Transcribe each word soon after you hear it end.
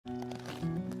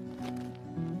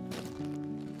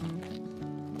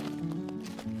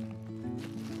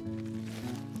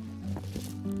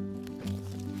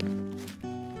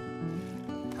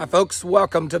Hi folks,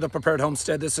 welcome to the Prepared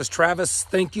Homestead. This is Travis.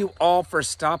 Thank you all for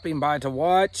stopping by to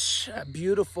watch a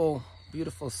beautiful,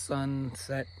 beautiful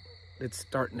sunset that's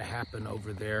starting to happen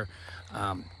over there.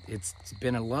 It's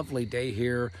been a lovely day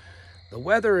here. The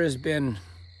weather has been,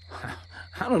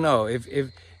 I don't know,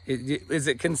 is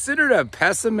it considered a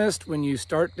pessimist when you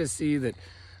start to see that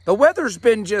the weather's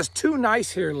been just too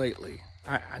nice here lately?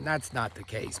 And that's not the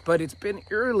case, but it's been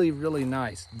really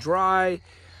nice, dry,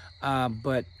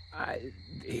 but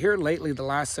here lately, the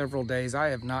last several days, I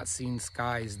have not seen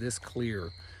skies this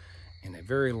clear in a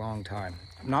very long time.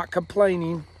 I'm not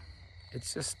complaining.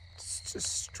 It's just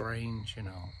strange, you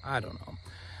know. I don't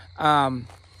know.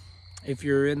 If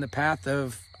you're in the path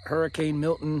of Hurricane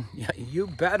Milton, you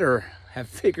better have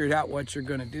figured out what you're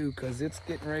going to do, because it's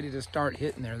getting ready to start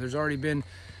hitting there. There's already been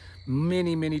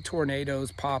many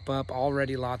tornadoes pop up,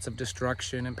 already lots of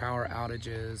destruction and power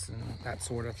outages and that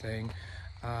sort of thing.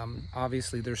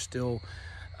 Obviously, there's still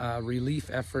relief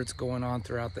efforts going on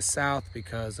throughout the South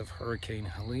because of Hurricane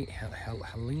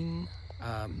Helene.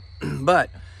 But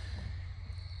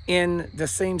in the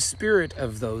same spirit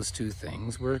of those two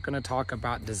things, we're going to talk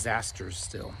about disasters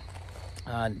still.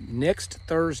 Next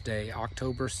Thursday,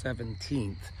 October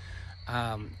 17th,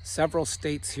 several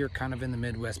states here kind of in the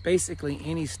Midwest, basically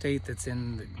any state that's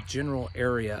in the general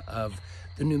area of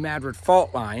the New Madrid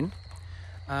fault line,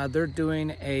 they're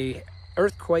doing a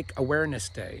Earthquake Awareness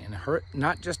Day, and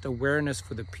not just awareness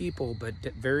for the people, but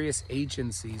various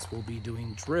agencies will be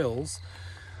doing drills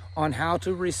on how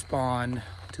to respond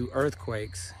to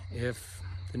earthquakes if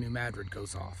the New Madrid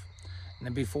goes off. And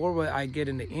then before I get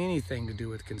into anything to do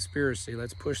with conspiracy,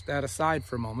 let's push that aside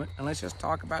for a moment and let's just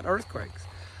talk about earthquakes.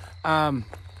 One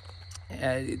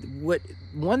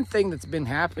thing that's been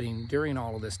happening during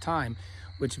all of this time,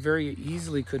 which very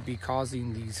easily could be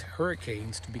causing these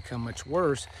hurricanes to become much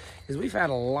worse, is we've had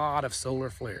a lot of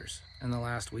solar flares in the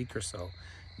last week or so.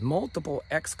 Multiple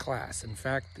X-class. In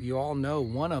fact, you all know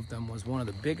one of them was one of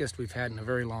the biggest we've had in a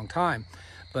very long time.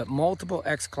 But multiple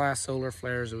X-class solar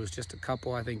flares. It was just a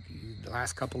couple, I think, the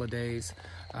last couple of days.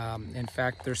 In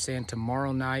fact, they're saying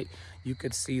tomorrow night you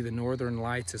could see the northern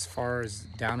lights as far as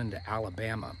down into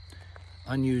Alabama.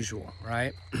 Unusual,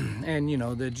 right? And you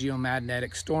know, the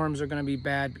geomagnetic storms are going to be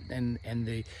bad, and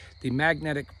the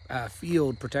magnetic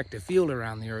protective field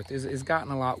around the earth is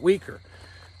gotten a lot weaker.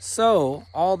 So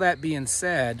all that being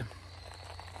said,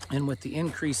 and with the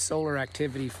increased solar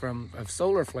activity of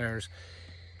solar flares,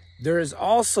 there is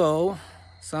also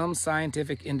some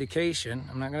scientific indication,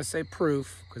 I'm not going to say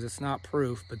proof because it's not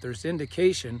proof, but there's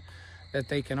indication that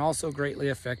they can also greatly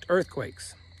affect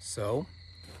earthquakes. So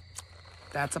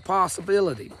that's a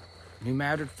possibility. New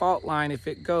Madrid fault line, if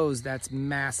it goes, that's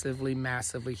massively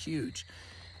huge.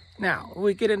 Now, when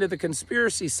we get into the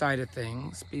conspiracy side of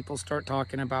things, people start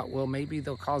talking about, well, maybe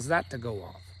they'll cause that to go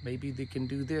off. Maybe they can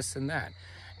do this and that.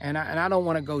 And I don't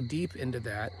want to go deep into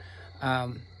that.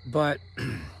 But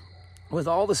with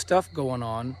all the stuff going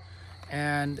on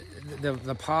and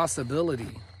the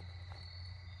possibility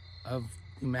of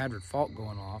New Madrid fault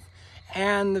going off,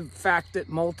 and the fact that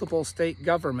multiple state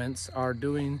governments are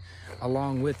doing,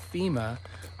 along with FEMA,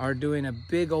 are doing a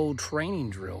big old training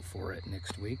drill for it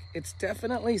next week, it's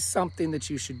definitely something that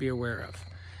you should be aware of.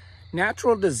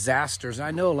 Natural disasters,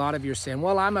 I know a lot of you are saying,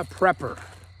 well, I'm a prepper,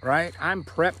 right? I'm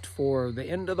prepped for the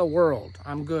end of the world.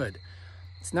 I'm good.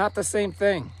 It's not the same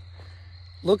thing.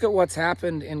 Look at what's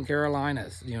happened in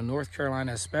Carolinas, you know, North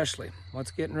Carolina especially.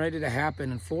 What's getting ready to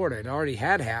happen in Florida. It already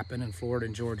had happened in Florida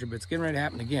and Georgia, but it's getting ready to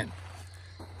happen again.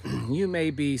 You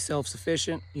may be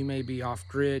self-sufficient, you may be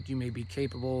off-grid, you may be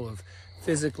capable of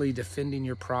physically defending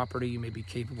your property, you may be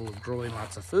capable of growing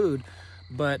lots of food,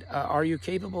 but are you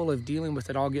capable of dealing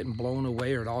with it all getting blown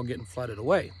away or it all getting flooded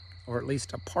away, or at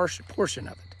least a portion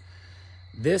of it?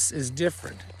 This is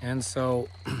different. And so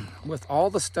with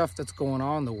all the stuff that's going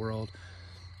on in the world,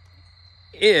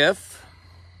 if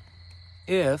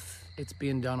it's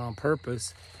being done on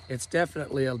purpose, it's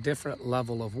definitely a different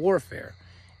level of warfare.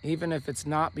 Even if it's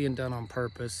not being done on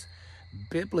purpose,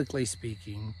 biblically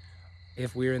speaking,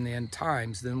 if we're in the end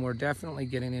times, then we're definitely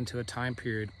getting into a time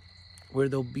period where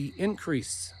there'll be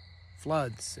increased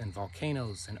floods and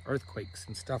volcanoes and earthquakes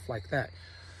and stuff like that.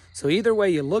 So either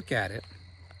way you look at it,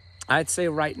 I'd say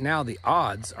right now the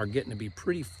odds are getting to be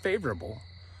pretty favorable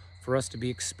for us to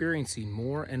be experiencing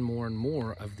more and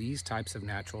more of these types of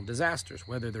natural disasters,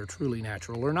 whether they're truly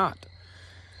natural or not.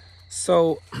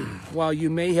 So while you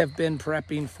may have been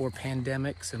prepping for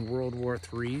pandemics and World War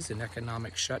IIIs and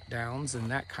economic shutdowns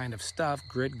and that kind of stuff,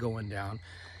 grid going down,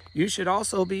 you should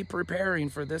also be preparing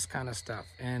for this kind of stuff.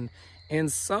 And in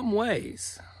some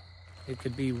ways, it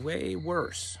could be way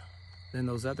worse than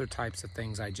those other types of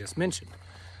things I just mentioned.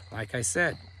 like I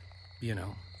said, you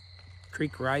know,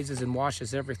 creek rises and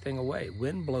washes everything away.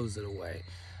 Wind blows it away.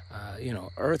 You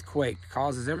know, earthquake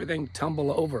causes everything to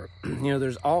tumble over. You know,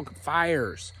 there's all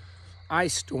fires,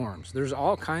 ice storms. There's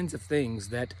all kinds of things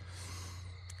that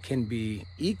can be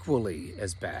equally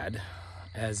as bad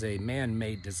as a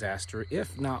man-made disaster,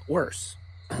 if not worse.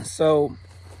 So,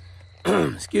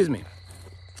 excuse me,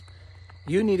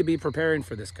 you need to be preparing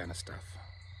for this kind of stuff.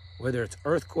 Whether it's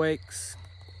earthquakes,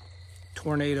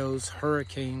 tornadoes,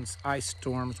 hurricanes, ice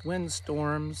storms,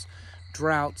 windstorms,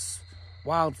 droughts,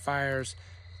 wildfires,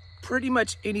 pretty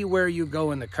much anywhere you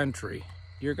go in the country,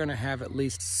 you're going to have at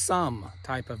least some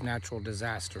type of natural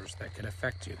disasters that could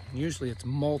affect you. Usually it's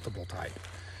multiple type.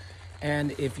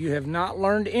 And if you have not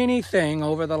learned anything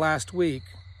over the last week,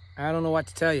 I don't know what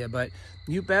to tell you, but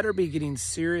you better be getting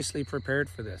seriously prepared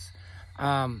for this.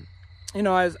 You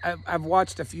know, I've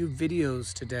watched a few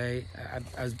videos today.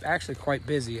 I was actually quite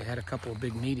busy. I had a couple of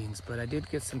big meetings, but I did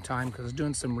get some time because I was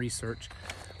doing some research.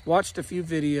 Watched a few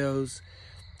videos,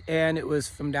 and it was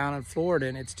from down in Florida,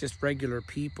 and it's just regular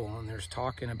people, and there's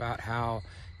talking about how,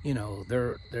 you know,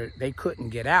 they couldn't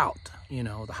get out. You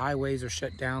know, the highways are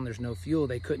shut down. There's no fuel.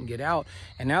 They couldn't get out,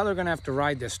 and now they're going to have to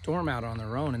ride this storm out on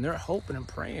their own, and they're hoping and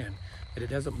praying that it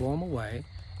doesn't blow them away.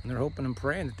 And they're hoping and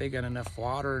praying that they got enough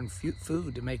water and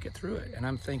food to make it through it. And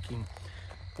I'm thinking,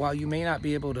 while you may not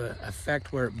be able to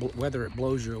affect whether it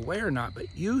blows you away or not, but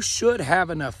you should have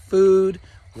enough food,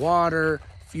 water,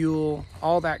 fuel,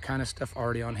 all that kind of stuff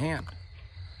already on hand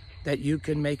that you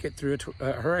can make it through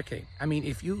a hurricane. I mean,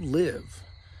 if you live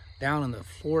down in the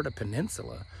Florida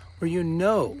Peninsula, where you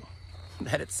know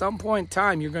that at some point in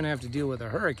time you're going to have to deal with a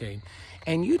hurricane,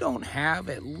 and you don't have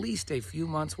at least a few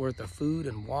months worth of food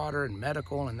and water and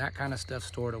medical and that kind of stuff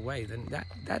stored away, then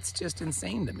that's just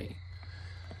insane to me.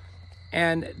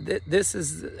 And this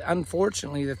is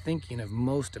unfortunately the thinking of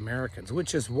most Americans,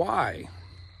 which is why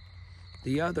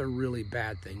the other really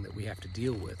bad thing that we have to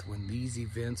deal with when these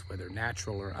events, whether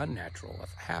natural or unnatural,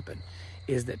 happen,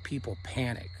 is that people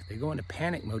panic. They go into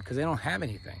panic mode because they don't have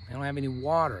anything. They don't have any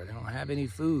water. They don't have any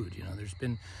food. You know, there's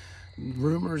been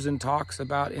rumors and talks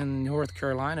about in North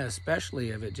Carolina, especially,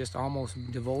 of it just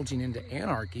almost divulging into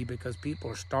anarchy because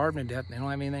people are starving to death and they don't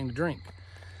have anything to drink.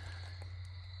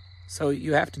 So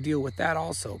you have to deal with that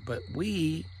also. But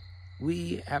we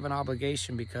have an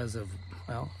obligation because of,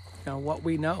 well, you know, what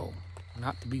we know,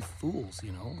 not to be fools.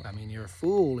 You know, I mean, you're a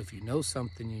fool if you know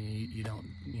something, you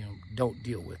don't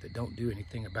deal with it, don't do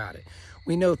anything about it.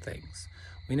 We know things.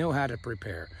 We know how to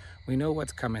prepare. We know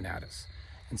what's coming at us,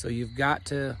 and so you've got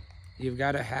to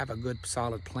have a good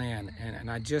solid plan.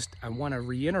 And I want to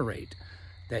reiterate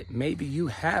that maybe you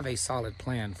have a solid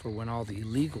plan for when all the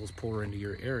illegals pour into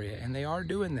your area, and they are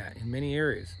doing that in many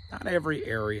areas. Not every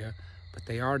area, but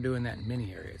they are doing that in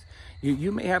many areas.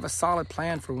 You may have a solid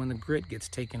plan for when the grid gets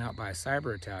taken out by a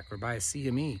cyber attack or by a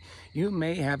CME. You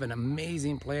may have an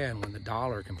amazing plan when the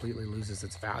dollar completely loses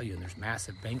its value and there's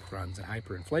massive bank runs and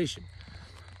hyperinflation.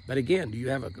 But again, do you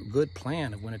have a good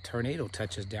plan of when a tornado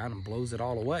touches down and blows it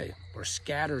all away or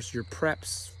scatters your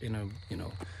preps in a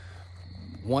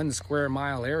 1 square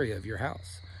mile area of your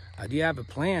house? Do you have a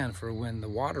plan for when the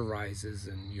water rises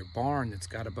and your barn that's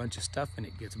got a bunch of stuff in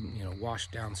it gets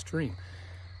washed downstream?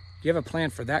 Do you have a plan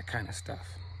for that kind of stuff?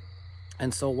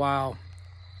 And so while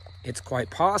it's quite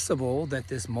possible that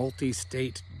this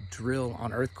multi-state drill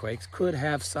on earthquakes could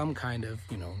have some kind of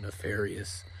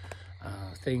nefarious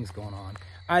things going on,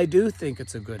 I do think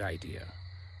it's a good idea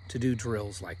to do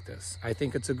drills like this. I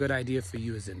think it's a good idea for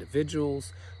you as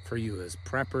individuals, for you as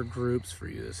prepper groups, for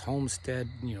you as homestead,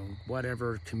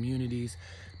 whatever communities,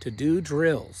 to do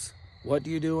drills. What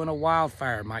do you do when a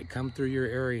wildfire might come through your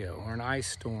area, or an ice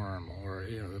storm, or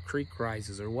the creek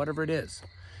rises, or whatever it is?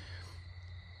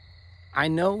 I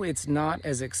know it's not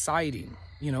as exciting.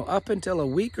 Up until a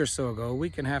week or so ago, a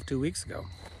week and a half, 2 weeks ago,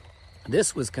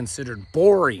 this was considered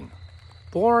boring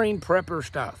prepper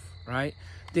stuff, right?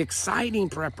 The exciting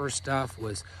prepper stuff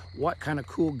was what kind of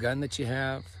cool gun that you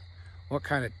have, what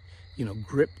kind of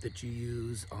grip that you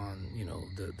use on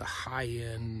the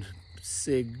high-end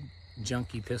SIG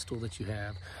junky pistol that you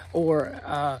have, or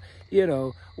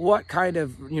what kind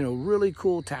of really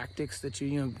cool tactics that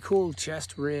cool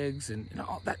chest rigs and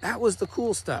all that was the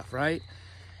cool stuff, right?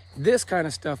 This kind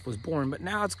of stuff was boring, but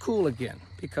now it's cool again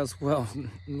because, well,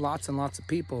 lots and lots of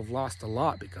people have lost a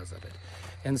lot because of it.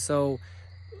 And so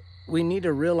we need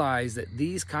to realize that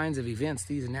these kinds of events,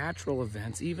 these natural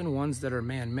events, even ones that are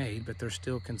man-made, but they're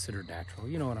still considered natural,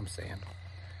 you know what I'm saying,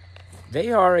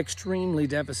 they are extremely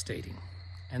devastating.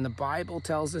 And the Bible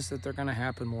tells us that they're going to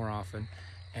happen more often.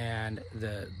 And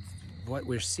what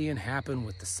we're seeing happen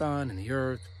with the sun and the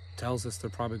earth, tells us they're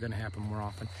probably going to happen more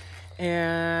often.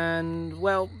 And,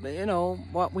 well, you know,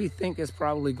 what we think is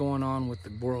probably going on with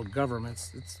the world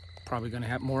governments, it's probably going to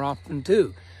happen more often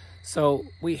too. So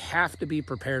we have to be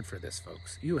prepared for this,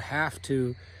 folks. You have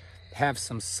to have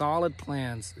some solid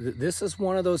plans. This is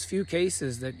one of those few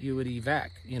cases that you would evac,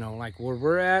 you know, like where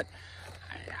we're at.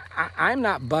 I'm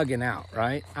not bugging out,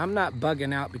 right? I'm not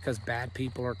bugging out because bad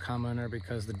people are coming or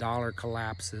because the dollar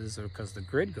collapses or because the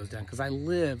grid goes down, because I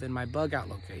live in my bug out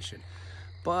location.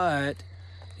 But,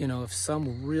 you know, if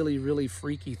some really, really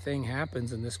freaky thing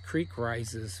happens and this creek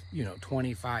rises, you know,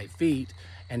 25 feet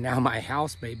and now my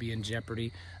house may be in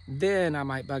jeopardy, then I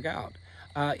might bug out.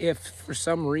 If for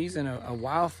some reason a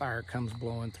wildfire comes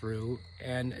blowing through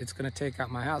and it's going to take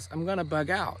out my house, I'm going to bug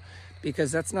out,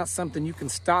 because that's not something you can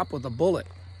stop with a bullet.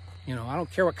 You know, I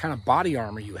don't care what kind of body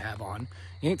armor you have on.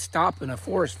 You ain't stopping a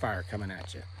forest fire coming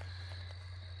at you.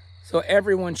 So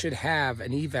everyone should have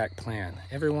an evac plan.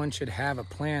 Everyone should have a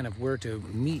plan of where to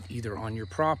meet, either on your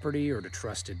property or a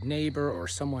trusted neighbor or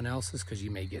someone else's, because you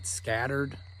may get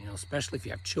scattered, you know, especially if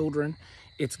you have children.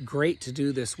 It's great to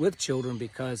do this with children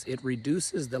because it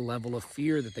reduces the level of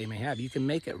fear that they may have. You can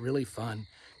make it really fun.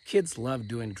 Kids love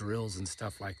doing drills and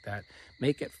stuff like that.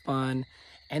 Make it fun.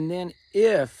 And then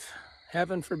if,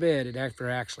 heaven forbid, it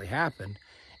actually happened,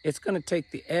 it's going to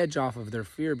take the edge off of their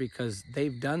fear, because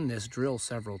they've done this drill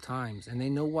several times and they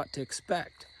know what to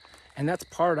expect. And that's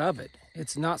part of it.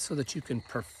 It's not so that you can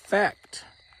perfect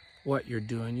what you're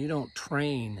doing. You don't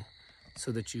train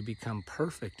so that you become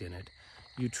perfect in it.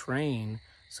 You train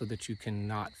so that you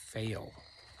cannot fail,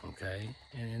 okay?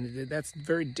 And that's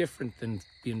very different than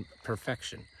being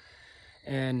perfection.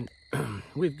 And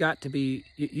we've got to be,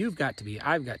 you've got to be,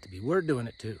 I've got to be, we're doing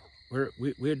it too.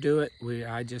 We do it.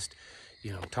 I just,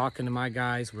 you know, talking to my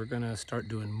guys, we're going to start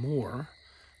doing more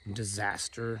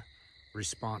disaster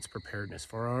response preparedness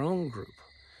for our own group.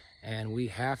 And we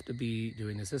have to be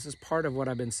doing this. This is part of what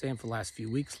I've been saying for the last few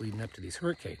weeks leading up to these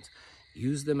hurricanes.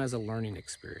 Use them as a learning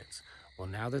experience. Well,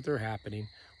 now that they're happening,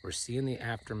 we're seeing the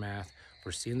aftermath,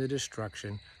 we're seeing the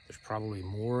destruction. There's probably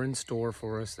more in store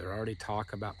for us. There already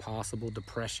talk about possible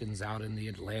depressions out in the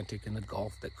Atlantic and the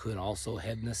Gulf that could also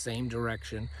head in the same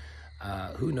direction.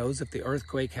 Who knows if the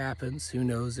earthquake happens? Who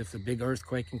knows if the big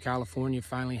earthquake in California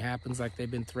finally happens like they've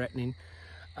been threatening?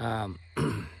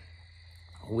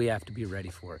 We have to be ready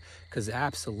for it, because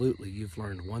absolutely, you've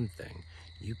learned one thing.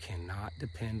 You cannot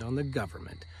depend on the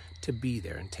government to be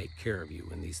there and take care of you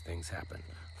when these things happen.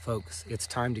 Folks, it's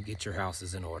time to get your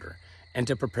houses in order and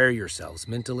to prepare yourselves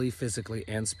mentally, physically,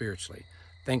 and spiritually.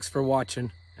 Thanks for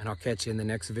watching, and I'll catch you in the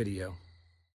next video.